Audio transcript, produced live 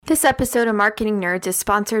This episode of Marketing Nerds is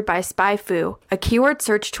sponsored by SpyFu, a keyword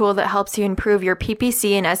search tool that helps you improve your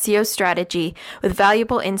PPC and SEO strategy with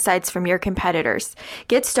valuable insights from your competitors.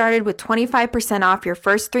 Get started with 25% off your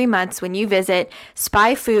first 3 months when you visit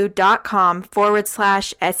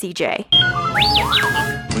spyfu.com/SEJ.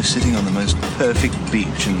 We're sitting on the most perfect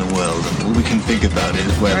beach in the world, and all we can think about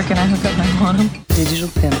is where can I hook up my modem? Digital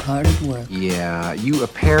pimp hard at work. Yeah, you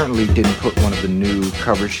apparently didn't put one of the new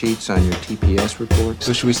cover sheets on your TPS reports.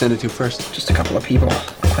 Who should we send it to first? Just a couple of people.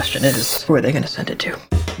 The question is, who are they going to send it to?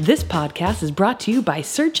 This podcast is brought to you by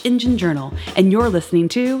Search Engine Journal, and you're listening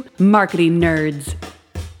to Marketing Nerds.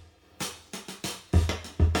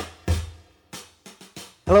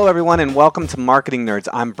 Hello, everyone, and welcome to Marketing Nerds.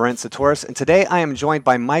 I'm Brent Satoris, and today I am joined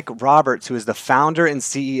by Mike Roberts, who is the founder and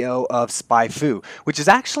CEO of SpyFu, which is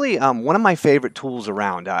actually one of my favorite tools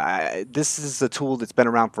around. This is a tool that's been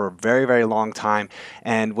around for a very, very long time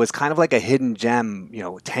and was kind of like a hidden gem,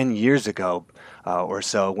 10 years ago. Or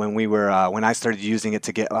so when I started using it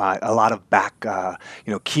to get a lot of back,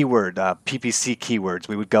 keyword PPC keywords.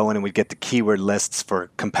 We would go in and we'd get the keyword lists for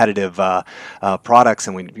competitive products,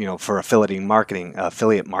 and for affiliate marketing,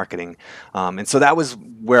 and so that was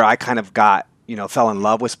where I kind of fell in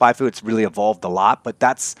love with SpyFu. It's really evolved a lot, but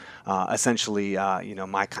that's essentially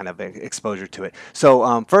my kind of exposure to it.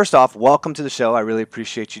 So first off, welcome to the show. I really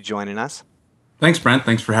appreciate you joining us. Thanks, Brent.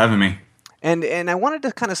 Thanks for having me. And I wanted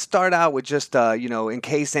to kind of start out with just, in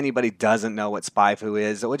case anybody doesn't know what SpyFu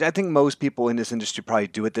is, which I think most people in this industry probably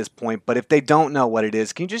do at this point, but if they don't know what it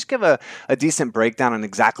is, can you just give a decent breakdown on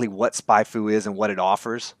exactly what SpyFu is and what it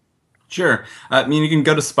offers? Sure. You can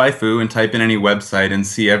go to SpyFu and type in any website and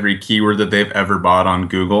see every keyword that they've ever bought on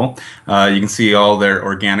Google. You can see all their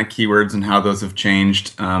organic keywords and how those have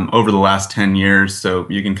changed over the last 10 years, so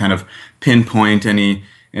you can kind of pinpoint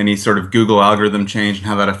any sort of Google algorithm change and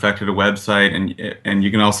how that affected a website, and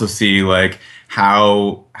you can also see like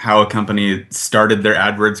how a company started their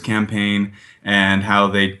AdWords campaign and how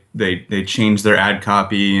they changed their ad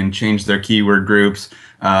copy and changed their keyword groups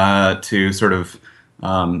to sort of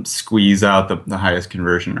squeeze out the highest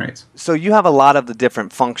conversion rates. So you have a lot of the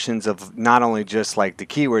different functions of not only just like the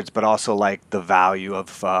keywords, but also like the value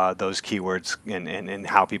of those keywords and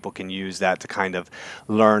how people can use that to kind of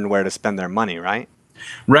learn where to spend their money, right?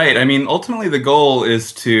 Right. Ultimately the goal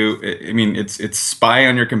is to, it's spy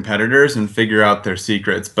on your competitors and figure out their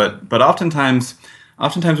secrets. But oftentimes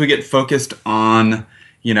we get focused on,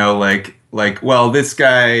 well, this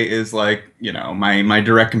guy is like, my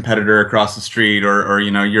direct competitor across the street, or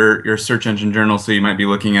your Search Engine Journal, so you might be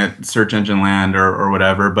looking at Search Engine Land or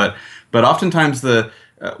whatever. But oftentimes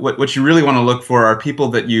what you really want to look for are people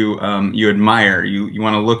that you admire. You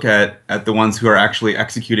want to look at the ones who are actually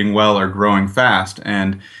executing well or growing fast.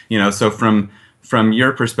 And so from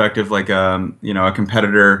your perspective, like a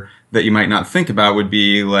competitor that you might not think about would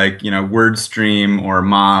be like WordStream or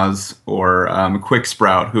Moz or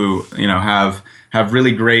QuickSprout, who have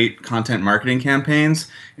really great content marketing campaigns,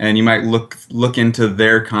 and you might look into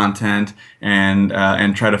their content and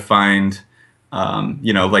try to find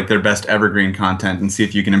like their best evergreen content and see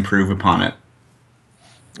if you can improve upon it.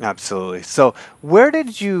 Absolutely. So where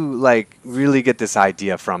did you really get this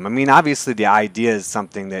idea from? Obviously the idea is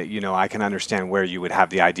something that, I can understand where you would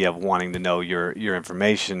have the idea of wanting to know your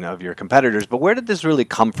information of your competitors, but where did this really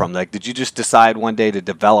come from? Did you just decide one day to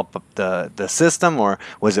develop the system, or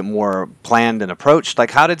was it more planned and approached?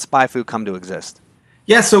 How did SpyFu come to exist?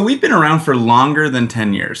 Yeah, so we've been around for longer than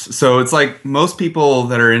 10 years. So it's like most people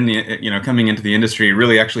that are in the, coming into the industry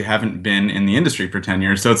really actually haven't been in the industry for 10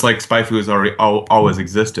 years. So it's like SpyFu has already always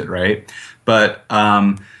existed, right? But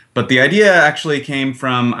the idea actually came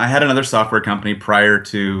from, I had another software company prior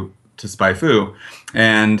to SpyFu,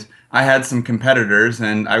 and I had some competitors,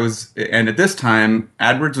 and at this time,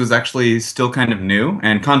 AdWords was actually still kind of new,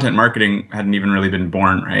 and content marketing hadn't even really been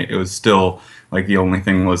born, right? It was still like the only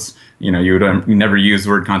thing was, you never use the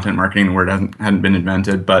word content marketing, the word hadn't been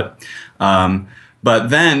invented, but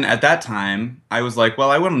then at that time, I was like,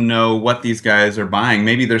 well, I want to know what these guys are buying.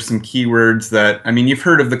 Maybe there's some keywords that, you've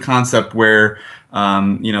heard of the concept where,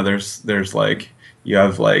 there's like, you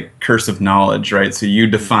have like cursive knowledge, right? So you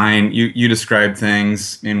define, you describe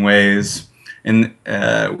things in ways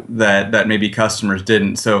that maybe customers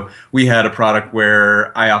didn't. So we had a product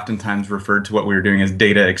where I oftentimes referred to what we were doing as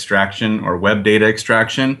data extraction or web data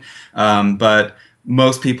extraction, but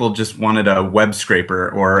most people just wanted a web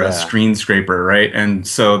scraper or a screen scraper, right? And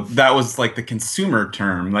so that was like the consumer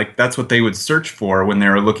term, like that's what they would search for when they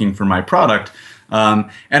were looking for my product.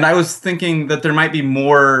 And I was thinking that there might be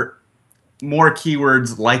more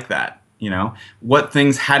keywords like that, what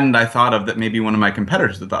things hadn't I thought of that maybe one of my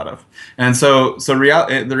competitors had thought of? And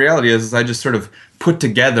the reality is I just sort of put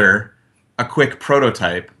together a quick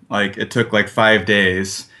prototype. Like it took like 5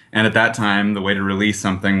 days. And at that time, the way to release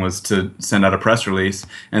something was to send out a press release.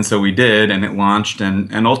 And so we did, and it launched,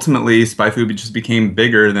 and ultimately SpyFu just became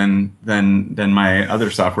bigger than my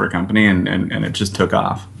other software company, and it just took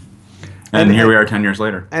off. And here we are 10 years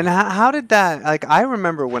later. And how did that, like, I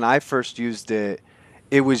remember when I first used it,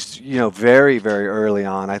 it was, very, very early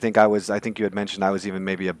on. I think you had mentioned I was even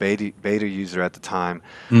maybe a beta user at the time.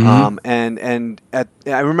 I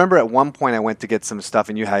remember at one point I went to get some stuff,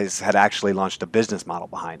 and you guys had actually launched a business model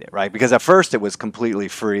behind it, right? Because at first it was completely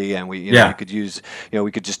free, and we could use,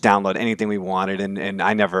 we could just download anything we wanted, and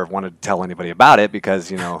I never wanted to tell anybody about it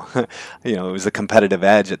because, it was a competitive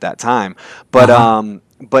edge at that time. But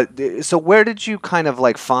so where did you kind of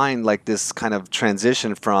like find like this kind of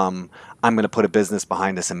transition from I'm going to put a business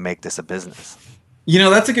behind this and make this a business?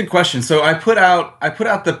 That's a good question. So I put out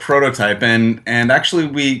the prototype, and actually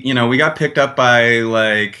we got picked up by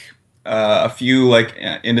like a few like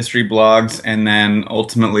industry blogs, and then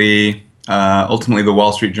ultimately the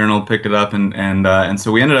Wall Street Journal picked it up, and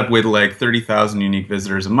so we ended up with like 30,000 unique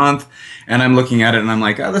visitors a month. And I'm looking at it, and I'm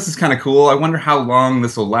like, oh, this is kind of cool. I wonder how long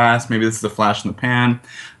this will last. Maybe this is a flash in the pan.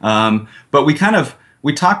 But we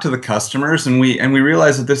talked to the customers, and we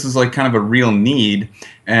realized that this is like kind of a real need.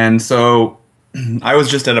 And so I was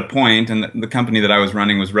just at a point, and the company that I was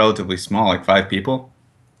running was relatively small, like 5 people.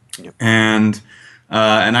 Yep. And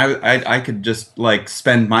I could just like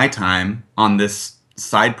spend my time on this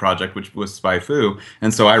side project, which was SpyFu.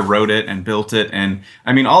 And so I wrote it and built it. And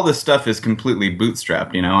I mean, all this stuff is completely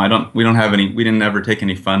bootstrapped. We didn't ever take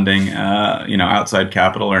any funding, outside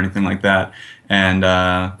capital or anything like that. And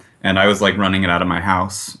I was like running it out of my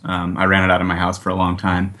house. I ran it out of my house for a long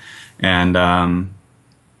time. And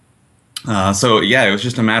so yeah, it was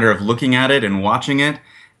just a matter of looking at it and watching it,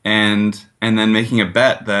 and then making a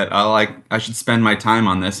bet that I should spend my time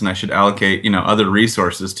on this, and I should allocate other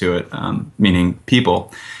resources to it, meaning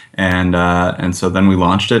people. And so then we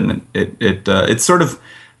launched it, and it sort of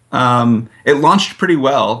it launched pretty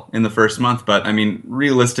well in the first month, but I mean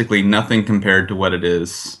realistically nothing compared to what it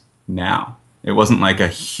is now. It wasn't like a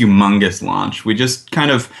humongous launch. We just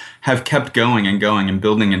kind of have kept going and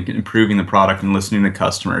building and improving the product and listening to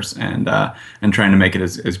customers and trying to make it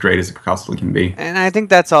as great as it possibly can be. And I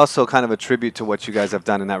think that's also kind of a tribute to what you guys have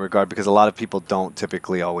done in that regard, because a lot of people don't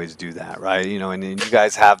typically always do that, right? And you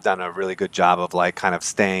guys have done a really good job of like kind of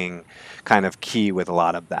staying kind of key with a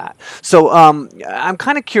lot of that. So I'm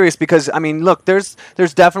kind of curious because, I mean, look, there's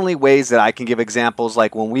definitely ways that I can give examples.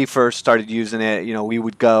 Like when we first started using it, we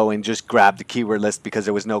would go and just grab the keyword list because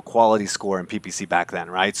there was no quality score in PPC back then,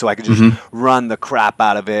 right? So I could just run the crap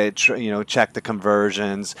out of it, check the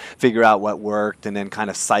conversions, figure out what worked, and then kind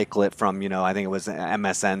of cycle it from, I think it was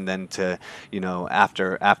MSN then to,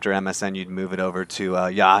 after MSN, you'd move it over to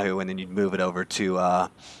Yahoo, and then you'd move it over to,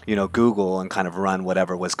 Google, and kind of run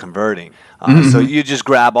whatever was converting. So you just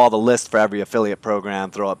grab all the lists for every affiliate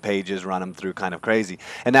program, throw up pages, run them through kind of crazy.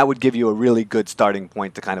 And that would give you a really good starting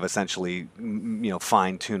point to kind of essentially,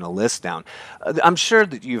 fine tune a list down. I'm sure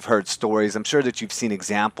that you've heard stories. I'm sure that you've seen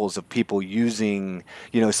examples of people using,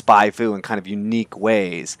 SpyFu in kind of unique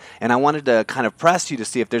ways. And I wanted to kind of press you to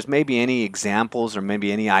see if there's maybe any examples or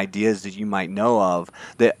maybe any ideas that you might know of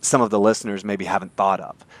that some of the listeners maybe haven't thought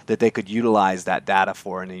of, that they could utilize that data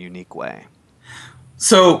for in a unique way.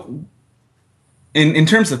 So in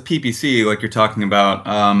terms of PPC, like you're talking about,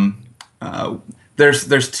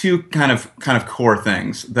 there's two kind of core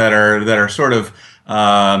things that are sort of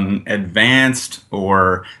advanced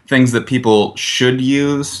or things that people should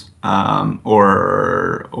use, but often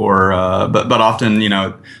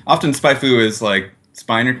SpyFu is like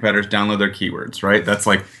spy on your competitors, download their keywords, right? That's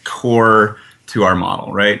like core to our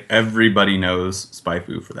model, right? Everybody knows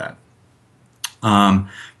SpyFu for that.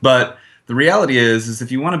 But the reality is if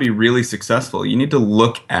you want to be really successful, you need to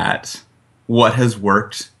look at what has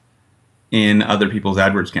worked in other people's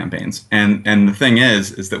AdWords campaigns. And the thing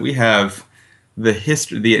is that we have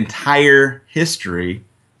the entire history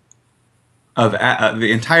of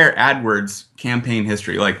the entire AdWords campaign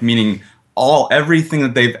history, like meaning everything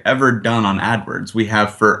that they've ever done on AdWords, we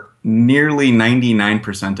have for nearly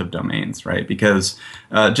 99% of domains, right? Because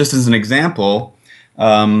just as an example,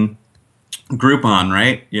 Groupon,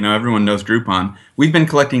 right? Everyone knows Groupon. We've been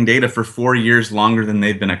collecting data for 4 years longer than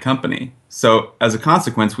they've been a company. So as a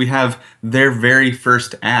consequence, we have their very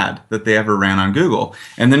first ad that they ever ran on Google.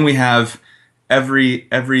 And then we have every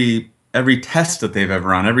test that they've ever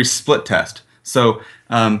run, every split test. So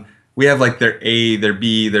we have like their A, their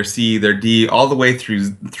B, their C, their D, all the way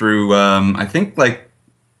through I think like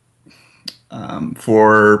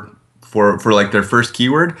for like their first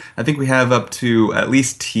keyword, I think we have up to at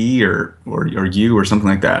least T or U or something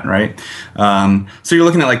like that, right? So you're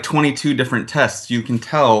looking at like 22 different tests. You can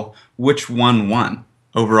tell which one won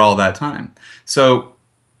over all that time. So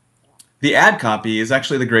the ad copy is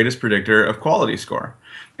actually the greatest predictor of quality score,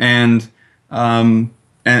 and so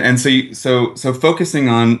focusing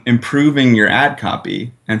on improving your ad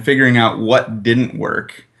copy and figuring out what didn't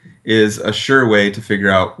work is a sure way to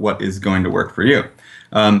figure out what is going to work for you.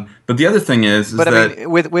 But the other thing is but that, I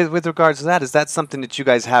mean, with regards to that, is that something that you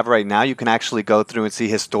guys have right now? You can actually go through and see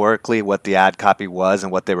historically what the ad copy was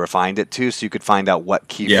and what they refined it to, so you could find out what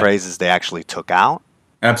key phrases they actually took out.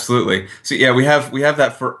 Absolutely. So yeah, we have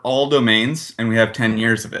that for all domains, and we have 10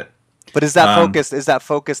 years of it. But is that focused? Is that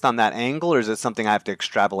focused on that angle, or is it something I have to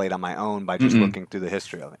extrapolate on my own by just looking through the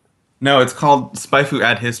history of it? No, it's called SpyFu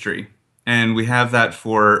Ad History, and we have that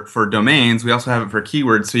for domains. We also have it for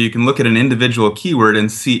keywords, so you can look at an individual keyword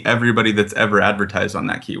and see everybody that's ever advertised on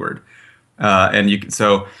that keyword. And you can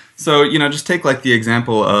so just take like the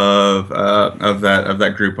example of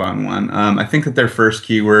that Groupon one. I think that their first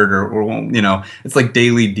keyword or it's like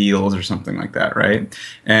daily deals or something like that, right?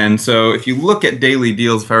 And so if you look at daily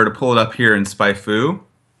deals, if I were to pull it up here in SpyFu,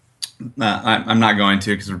 I'm not going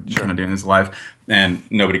to because we're kind of doing this live and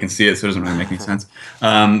nobody can see it, so it doesn't really make any sense.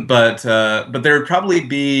 But there would probably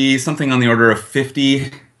be something on the order of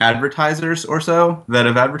 50 advertisers or so that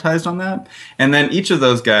have advertised on that, and then each of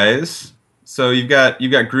those guys. So you've got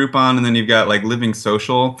Groupon, and then you've got like Living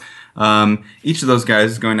Social. Each of those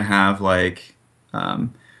guys is going to have like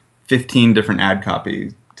 15 different ad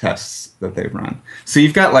copy tests that they've run. So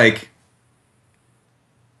you've got like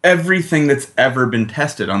everything that's ever been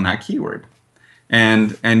tested on that keyword,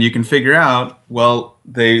 and you can figure out, well,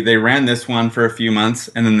 they ran this one for a few months,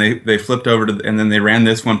 and then they flipped over to and then they ran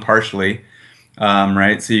this one partially,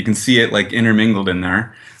 right? So you can see it like intermingled in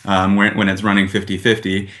there. When it's running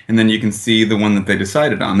 50-50, and then you can see the one that they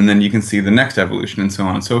decided on, and then you can see the next evolution, and so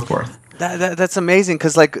on and so forth. That's amazing,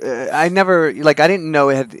 because I didn't know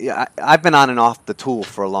it had. I've been on and off the tool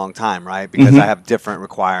for a long time, right? Because I have different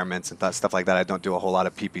requirements and stuff like that. I don't do a whole lot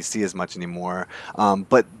of PPC as much anymore.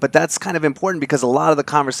 But that's kind of important, because a lot of the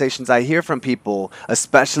conversations I hear from people,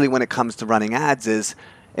 especially when it comes to running ads, is,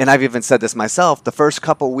 and I've even said this myself, the first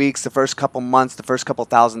couple weeks, the first couple months, the first couple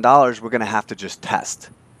 $1,000s, we're going to have to just test.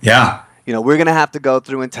 Yeah. We're going to have to go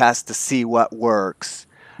through and test to see what works.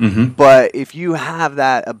 Mm-hmm. But if you have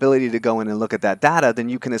that ability to go in and look at that data, then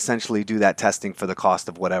you can essentially do that testing for the cost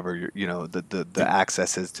of whatever the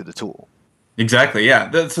access is to the tool. Exactly.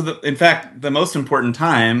 Yeah. In fact, the most important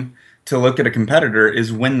time to look at a competitor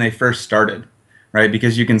is when they first started, right?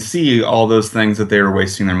 Because you can see all those things that they were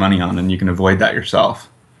wasting their money on, and you can avoid that yourself.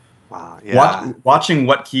 Wow. Yeah. Watching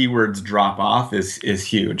what keywords drop off is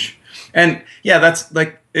huge. And yeah, that's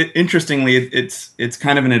like interestingly, it's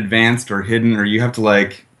kind of an advanced or hidden, or you have to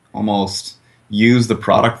like almost use the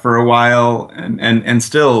product for a while, and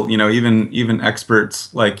still, even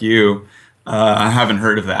experts like you haven't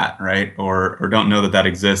heard of that, right? Or don't know that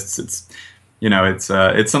exists. It's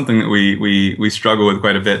something that we struggle with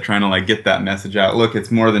quite a bit, trying to like get that message out. Look,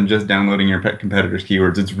 it's more than just downloading your competitors'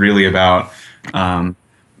 keywords. It's really about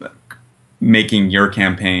making your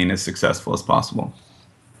campaign as successful as possible.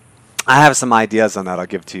 I have some ideas on that I'll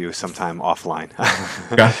give to you sometime offline,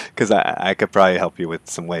 because I could probably help you with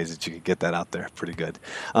some ways that you could get that out there pretty good.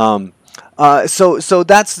 So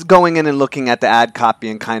that's going in and looking at the ad copy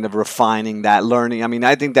and kind of refining that, learning. I mean,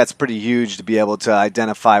 I think that's pretty huge to be able to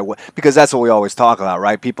identify because that's what we always talk about,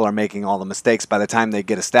 right? People are making all the mistakes. By the time they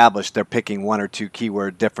get established, they're picking one or two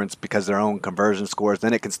keyword difference because their own conversion scores.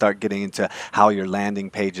 Then it can start getting into how your landing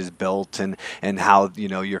page is built and how,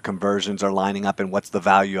 your conversions are lining up and what's the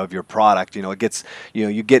value of your product. It gets,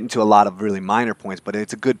 you get into a lot of really minor points, but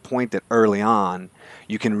it's a good point that early on,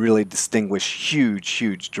 you can really distinguish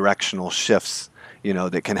huge directional shifts,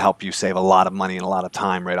 that can help you save a lot of money and a lot of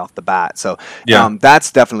time right off the bat. So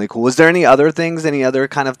that's definitely cool. Is there any other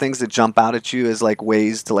kind of things that jump out at you as like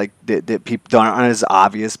ways to like that people aren't as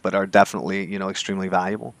obvious but are definitely, extremely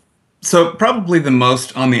valuable? So probably the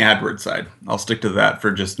most on the AdWords side. I'll stick to that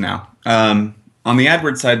for just now. On the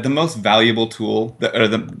AdWords side, the most valuable tool,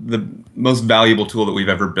 the most valuable tool that we've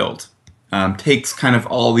ever built, takes kind of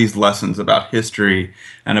all these lessons about history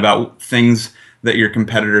and about things that your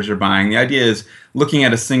competitors are buying. The idea is looking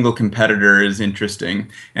at a single competitor is interesting,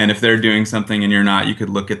 and if they're doing something and you're not, you could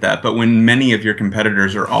look at that. But when many of your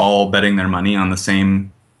competitors are all betting their money on the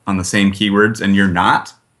same keywords and you're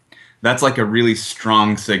not, that's like a really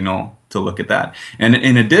strong signal to look at that. And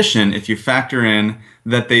in addition, if you factor in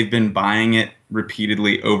that they've been buying it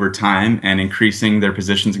repeatedly over time and increasing their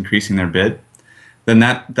positions, increasing their bid, then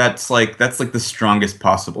that's like the strongest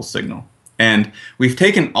possible signal. And we've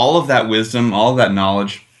taken all of that wisdom, all of that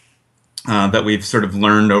knowledge that we've sort of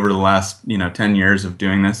learned over the last 10 years of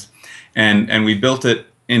doing this, and we built it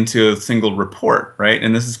into a single report, right?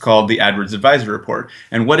 And this is called the AdWords Advisor Report.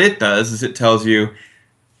 And what it does is it tells you,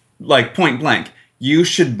 like point blank, you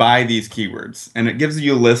should buy these keywords, and it gives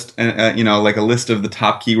you a list, like a list of the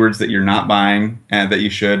top keywords that you're not buying and that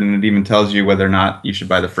you should, and it even tells you whether or not you should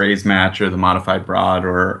buy the phrase match or the modified broad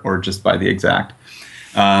or just buy the exact.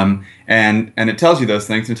 And it tells you those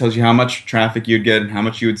things, and it tells you how much traffic you'd get and how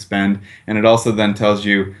much you would spend, and it also then tells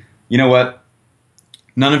you, you know what?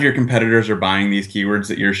 None of your competitors are buying these keywords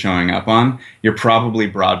that you're showing up on. You're probably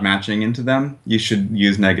broad matching into them. You should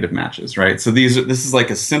use negative matches, right? So this is like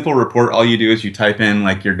a simple report. All you do is you type in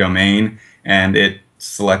like your domain, and it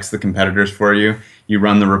selects the competitors for you. You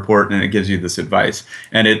run the report, and it gives you this advice.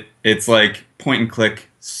 And it's like point and click,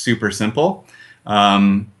 super simple,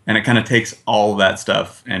 and it kind of takes all that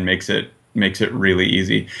stuff and makes it really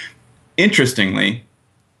easy. Interestingly,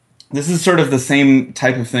 this is sort of the same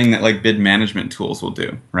type of thing that like bid management tools will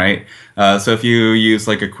do, right? So if you use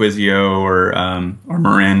like Acquisio or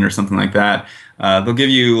Marin or something like that, they'll give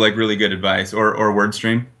you like really good advice, or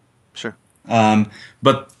WordStream. Sure.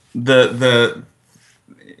 But the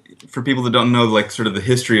for people that don't know like sort of the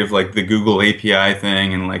history of like the Google API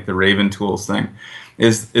thing and like the Raven tools thing,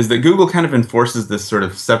 is that Google kind of enforces this sort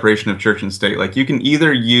of separation of church and state. Like you can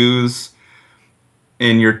either use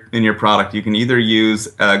in your product, you can either use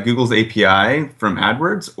Google's API from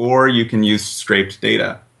AdWords, or you can use scraped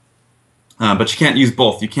data. But you can't use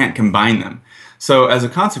both. You can't combine them. So as a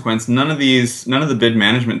consequence, none of the bid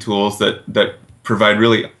management tools that provide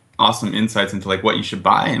really awesome insights into like what you should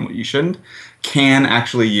buy and what you shouldn't can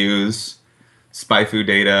actually use SpyFu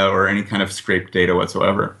data or any kind of scraped data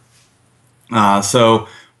whatsoever. So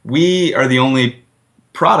we are the only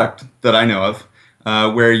product that I know of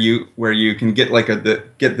where you can get like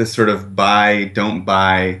get this sort of buy, don't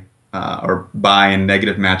buy, or buy and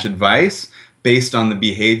negative match advice based on the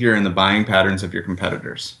behavior and the buying patterns of your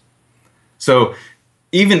competitors. So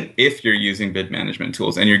even if you're using bid management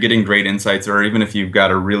tools and you're getting great insights, or even if you've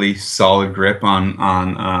got a really solid grip on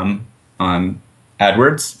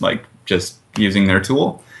AdWords, like just using their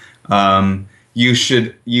tool, you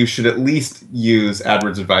should at least use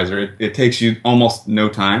AdWords Advisor. It takes you almost no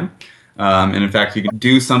time. And in fact, you can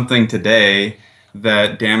do something today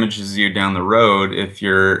that damages you down the road if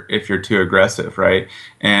you're too aggressive, right?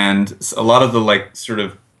 And a lot of the like sort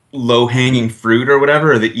of low-hanging fruit or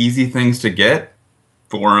whatever are the easy things to get,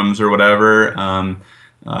 forums or whatever,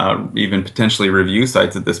 even potentially review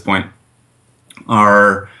sites at this point,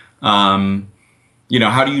 are how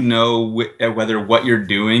do you know whether what you're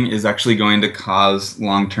doing is actually going to cause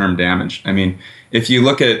long-term damage? I mean, if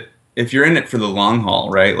you're in it for the long haul,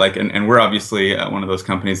 right? Like, and we're obviously one of those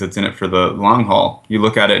companies that's in it for the long haul. You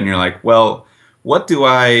look at it and you're like, well, how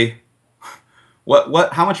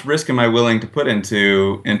much risk am I willing to put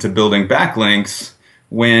into building backlinks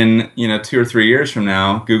when 2 or 3 years from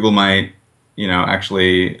now Google might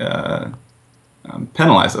actually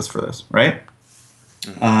penalize us for this, right?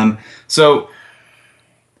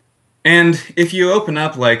 And if you open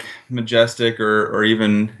up like Majestic or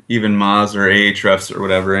even Moz or Ahrefs or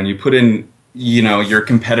whatever, and you put in your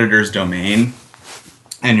competitor's domain,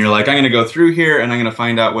 and you're like, I'm going to go through here and I'm going to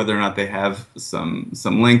find out whether or not they have some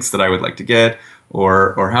links that I would like to get,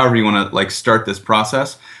 or however you want to like start this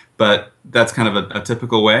process. But that's kind of a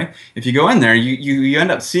typical way. If you go in there, you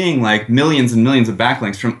end up seeing like millions and millions of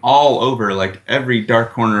backlinks from all over, like every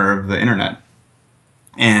dark corner of the internet,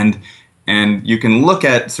 and you can look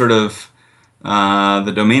at sort of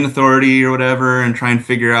the domain authority or whatever and try and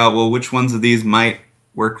figure out, well, which ones of these might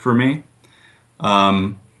work for me.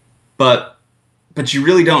 But you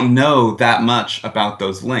really don't know that much about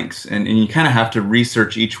those links. And you kind of have to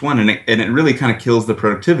research each one. And it really kind of kills the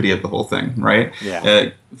productivity of the whole thing, right? Yeah.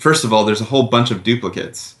 First of all, there's a whole bunch of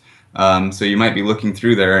duplicates. So you might be looking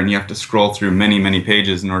through there and you have to scroll through many, many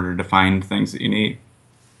pages in order to find things that you need.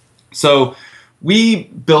 So we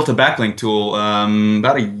built a backlink tool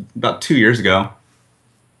about 2 years ago,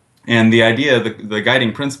 and the idea, the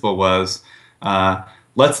guiding principle was,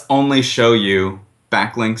 let's only show you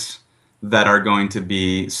backlinks that are going to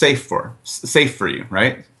be safe for you,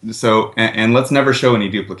 right? So, and let's never show any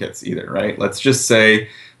duplicates either, right? Let's just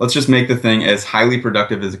make the thing as highly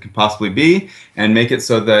productive as it can possibly be, and make it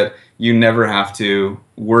so that you never have to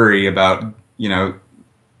worry about,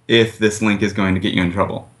 if this link is going to get you in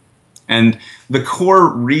trouble. And the core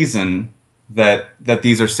reason that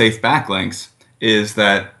these are safe backlinks is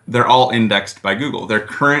that they're all indexed by Google. They're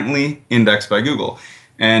currently indexed by Google.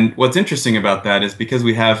 And what's interesting about that is because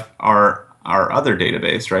we have our other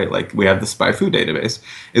database, right? Like we have the SpyFu database,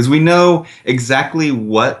 is we know exactly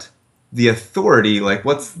what the authority, like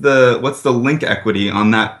what's the link equity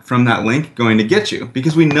on that, from that link going to get you,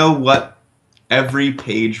 because we know what every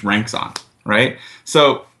page ranks on, right?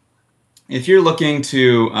 So if you're looking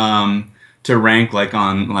to rank like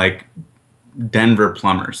on like Denver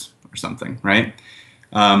plumbers or something, right?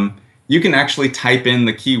 You can actually type in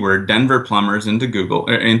the keyword Denver plumbers into Google,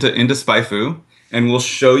 into SpyFu, and we'll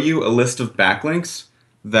show you a list of backlinks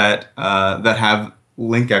that have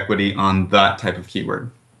link equity on that type of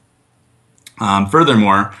keyword.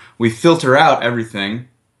 Furthermore, we filter out everything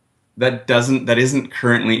that isn't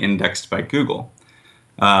currently indexed by Google,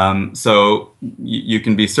 so you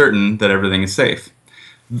can be certain that everything is safe.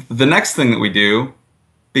 The next thing that we do,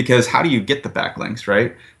 because how do you get the backlinks,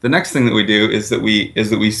 right? The next thing that we do is that we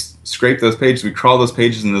scrape those pages, we crawl those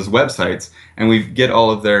pages in those websites, and we get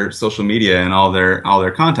all of their social media and all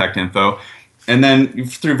their contact info, and then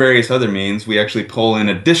through various other means, we actually pull in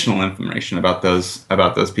additional information about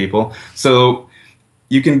those people. So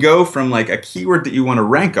you can go from like a keyword that you want to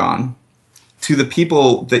rank on to the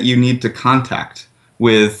people that you need to contact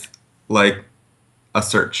with like a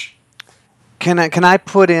search. Can I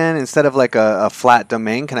put in, instead of like a flat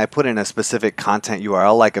domain, can I put in a specific content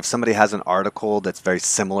URL? Like if somebody has an article that's very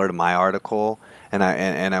similar to my article, and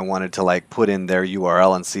I wanted to like put in their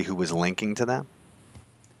URL and see who was linking to them?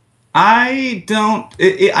 I don't.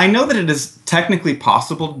 I know that it is technically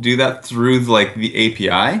possible to do that through like the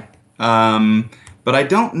API, but I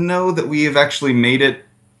don't know that we have actually made it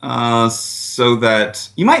so that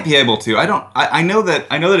you might be able to. I know that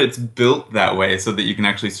it's built that way so that you can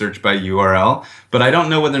actually search by URL, but I don't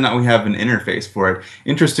know whether or not we have an interface for it.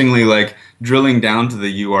 Interestingly, like drilling down to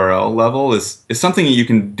the URL level is something that you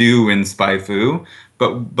can do in SpyFu,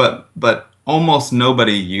 but almost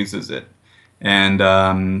nobody uses it.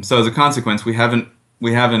 And so as a consequence, we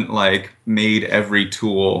haven't like made every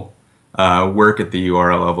tool work at the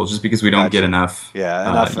URL level, just because we don't get enough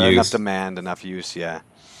enough demand, enough use. Yeah,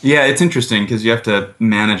 it's interesting because you have to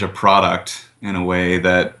manage a product in a way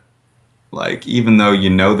that, like, even though you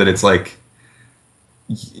know that it's like,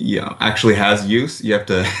 actually has use, you have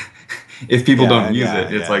to. If people don't use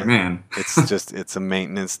it, it's like, man, it's a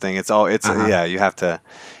maintenance thing. You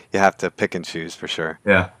have to pick and choose for sure.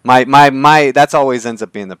 Yeah. My that's always ends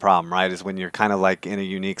up being the problem, right? Is when you're kind of like in a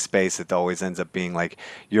unique space, it always ends up being like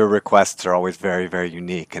your requests are always very, very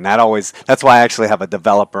unique. And that's why I actually have a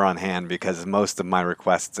developer on hand, because most of my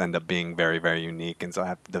requests end up being very, very unique, and so I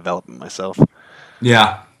have to develop them myself.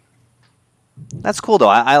 Yeah. That's cool though.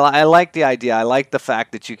 I like the idea. I like the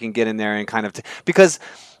fact that you can get in there and kind of because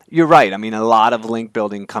you're right. I mean, a lot of link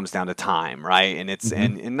building comes down to time, right? And it's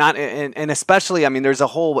and especially, I mean, there's a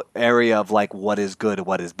whole area of like what is good,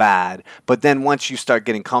 what is bad. But then once you start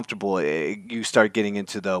getting comfortable, you start getting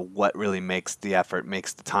into the what really makes the effort,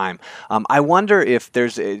 makes the time. I wonder if do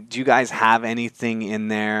you guys have anything in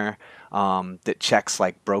there that checks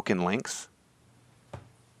like broken links?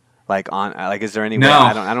 Is there any way?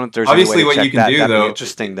 I don't know if there's obviously any way to what check you can that. do That'd though, be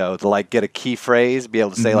interesting though, to like get a key phrase, be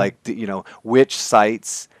able to say like which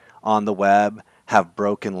sites on the web have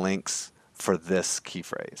broken links for this key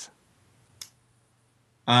phrase.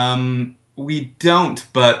 We don't,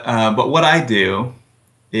 but what I do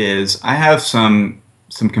is I have some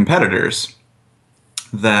competitors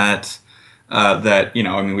that I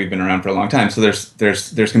mean, we've been around for a long time, so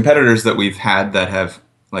there's competitors that we've had that have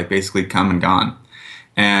like basically come and gone.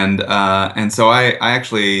 And so I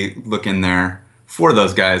actually look in there for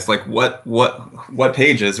those guys, like what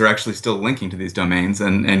pages are actually still linking to these domains,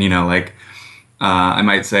 and I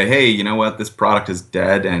might say, hey, you know what, this product is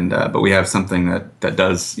dead, and but we have something that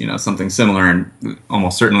does something similar and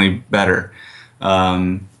almost certainly better,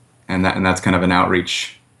 and that's kind of an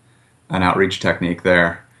outreach technique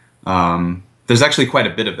there. There's actually quite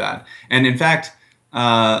a bit of that, and in fact.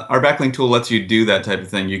 Our backlink tool lets you do that type of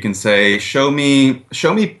thing. You can say, show me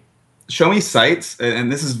sites, and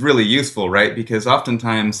this is really useful, right? Because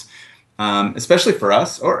oftentimes, especially for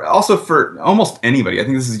us, or also for almost anybody, I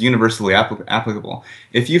think this is universally applicable.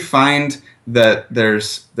 If you find that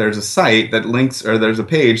there's a site that links, or there's a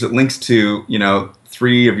page that links to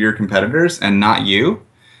 3 of your competitors and not you,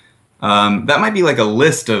 that might be like a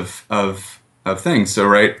list of things. So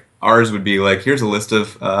right. Ours would be like, here's a list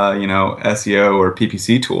of, SEO or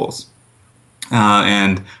PPC tools.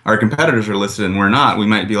 And our competitors are listed and we're not. We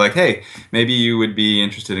might be like, hey, maybe you would be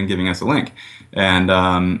interested in giving us a link. And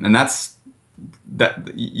that's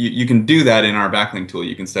that you can do that in our backlink tool.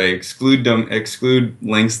 You can say exclude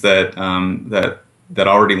links that that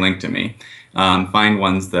already link to me. Find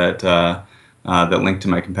ones that link to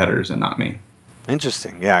my competitors and not me.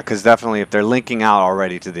 Interesting. Yeah, because definitely if they're linking out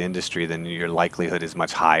already to the industry, then your likelihood is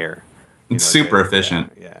much higher. It's super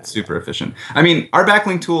efficient. Super efficient. I mean, our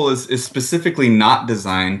backlink tool is specifically not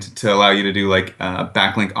designed to allow you to do like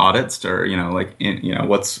backlink audits or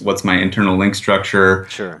what's my internal link structure.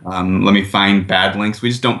 Sure. Let me find bad links. We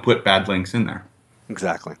just don't put bad links in there.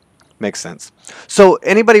 Exactly. Makes sense. So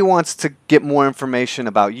anybody wants to get more information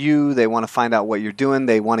about you, they want to find out what you're doing,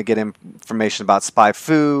 they want to get information about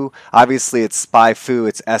SpyFu. Obviously, it's SpyFu.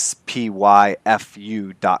 It's SpyFu.com,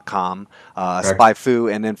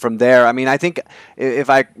 SpyFu. And then from there, I mean, I think if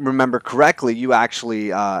I remember correctly, you actually,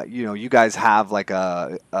 you guys have like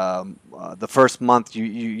the first month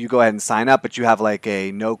you go ahead and sign up, but you have like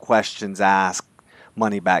a no questions asked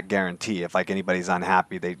money back guarantee. If like anybody's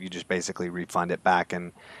unhappy, you just basically refund it back.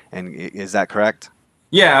 And is that correct?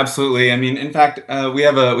 Yeah, absolutely. I mean, in fact, we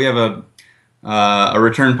have a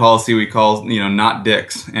return policy we call not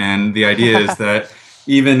dicks, and the idea is that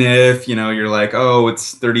even if you're like, oh,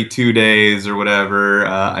 it's 32 days or whatever,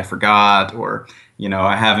 I forgot, or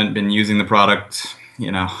I haven't been using the product,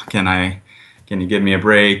 can you give me a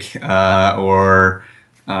break, or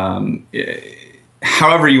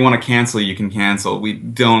however you want to cancel, you can cancel. We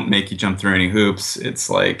don't make you jump through any hoops. It's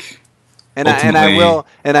like. And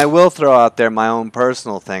I will throw out there my own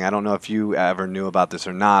personal thing. I don't know if you ever knew about this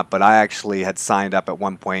or not, but I actually had signed up at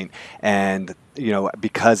one point, and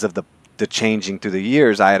because of the changing through the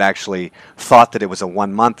years, I had actually thought that it was a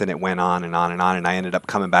 1 month, and it went on and on and on, and I ended up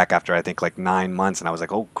coming back after I think like 9 months, and I was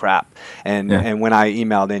like, oh crap! And when I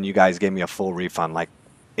emailed in, you guys gave me a full refund like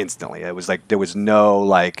instantly. It was like there was no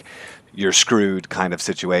like you're screwed kind of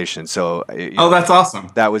situation. So that's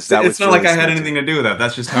awesome. It's not really like I had anything to do with that.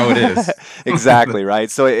 That's just how it is. Exactly,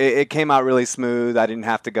 right. So it came out really smooth. I didn't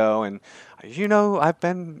have to go and I've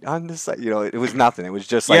been on this, it was nothing. It was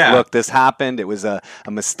just like, look, this happened. It was a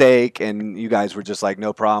mistake, and you guys were just like,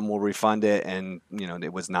 no problem, we'll refund it, and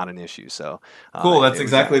it was not an issue. So cool. That's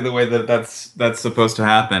exactly the way that's supposed to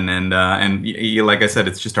happen. And like I said,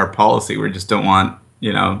 it's just our policy. We just don't want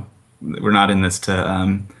we're not in this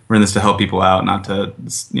to we're in this to help people out, not to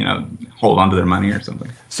hold on to their money or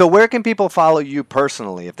something. So where can people follow you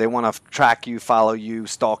personally if they want to track you, follow you,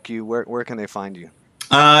 stalk you? Where can they find you?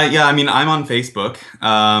 I mean, I'm on Facebook.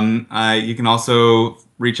 You can also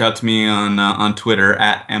reach out to me on Twitter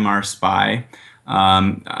at mrspy.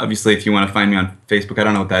 Obviously, if you want to find me on Facebook, I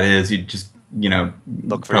don't know what that is. You just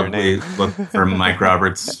look for your name. Look for Mike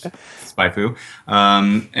Roberts. SpyFu,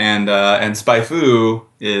 and SpyFu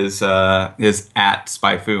is at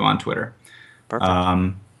SpyFu on Twitter. Perfect.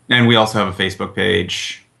 And we also have a Facebook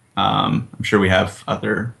page. I'm sure we have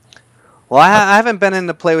other. Well, I haven't been in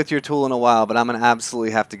to play with your tool in a while, but I'm gonna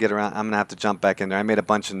absolutely have to get around. I'm gonna have to jump back in there. I made a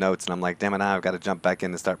bunch of notes, and I'm like, damn it, I've got to jump back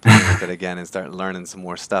in and start playing with it again and start learning some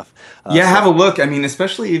more stuff. Have a look. I mean,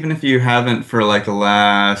 especially even if you haven't for like in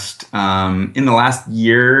the last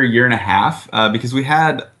year and a half, because we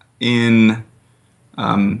had. I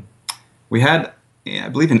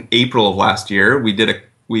believe in April of last year, we did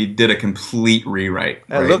a complete rewrite.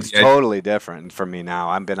 It looks totally different for me now.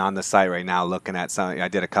 I've been on the site right now looking at something. I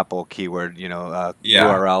did a couple keyword,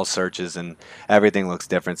 URL searches, and everything looks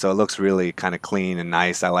different. So it looks really kind of clean and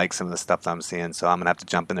nice. I like some of the stuff that I'm seeing, so I'm gonna have to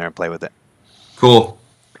jump in there and play with it. Cool.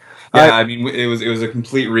 Yeah, I mean, it was a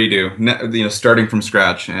complete redo, starting from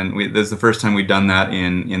scratch, and this is the first time we've done that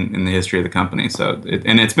in the history of the company. So,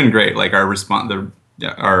 it's been great. Like our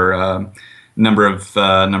number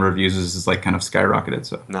of users is like kind of skyrocketed.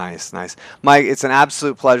 So nice. Mike, it's an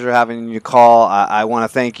absolute pleasure having you call. I want to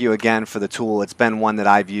thank you again for the tool. It's been one that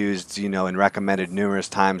I've used, and recommended numerous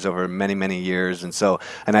times over many years. And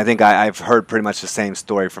I think I've heard pretty much the same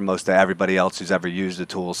story from most of everybody else who's ever used the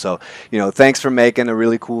tool. So, thanks for making a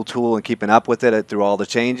really cool tool and keeping up with it through all the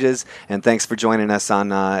changes. And thanks for joining us on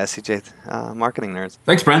SCJ Marketing Nerds.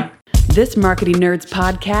 Thanks, Brent. This Marketing Nerds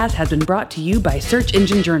podcast has been brought to you by Search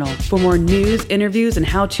Engine Journal. For more news, interviews, and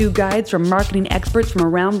how-to guides from marketing experts from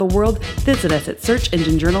around the world, visit us at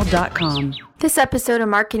searchenginejournal.com. This episode of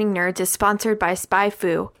Marketing Nerds is sponsored by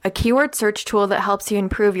SpyFu, a keyword search tool that helps you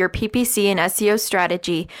improve your PPC and SEO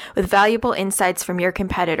strategy with valuable insights from your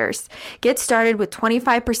competitors. Get started with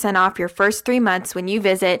 25% off your first 3 months when you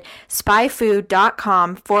visit spyfu.com/SEJ.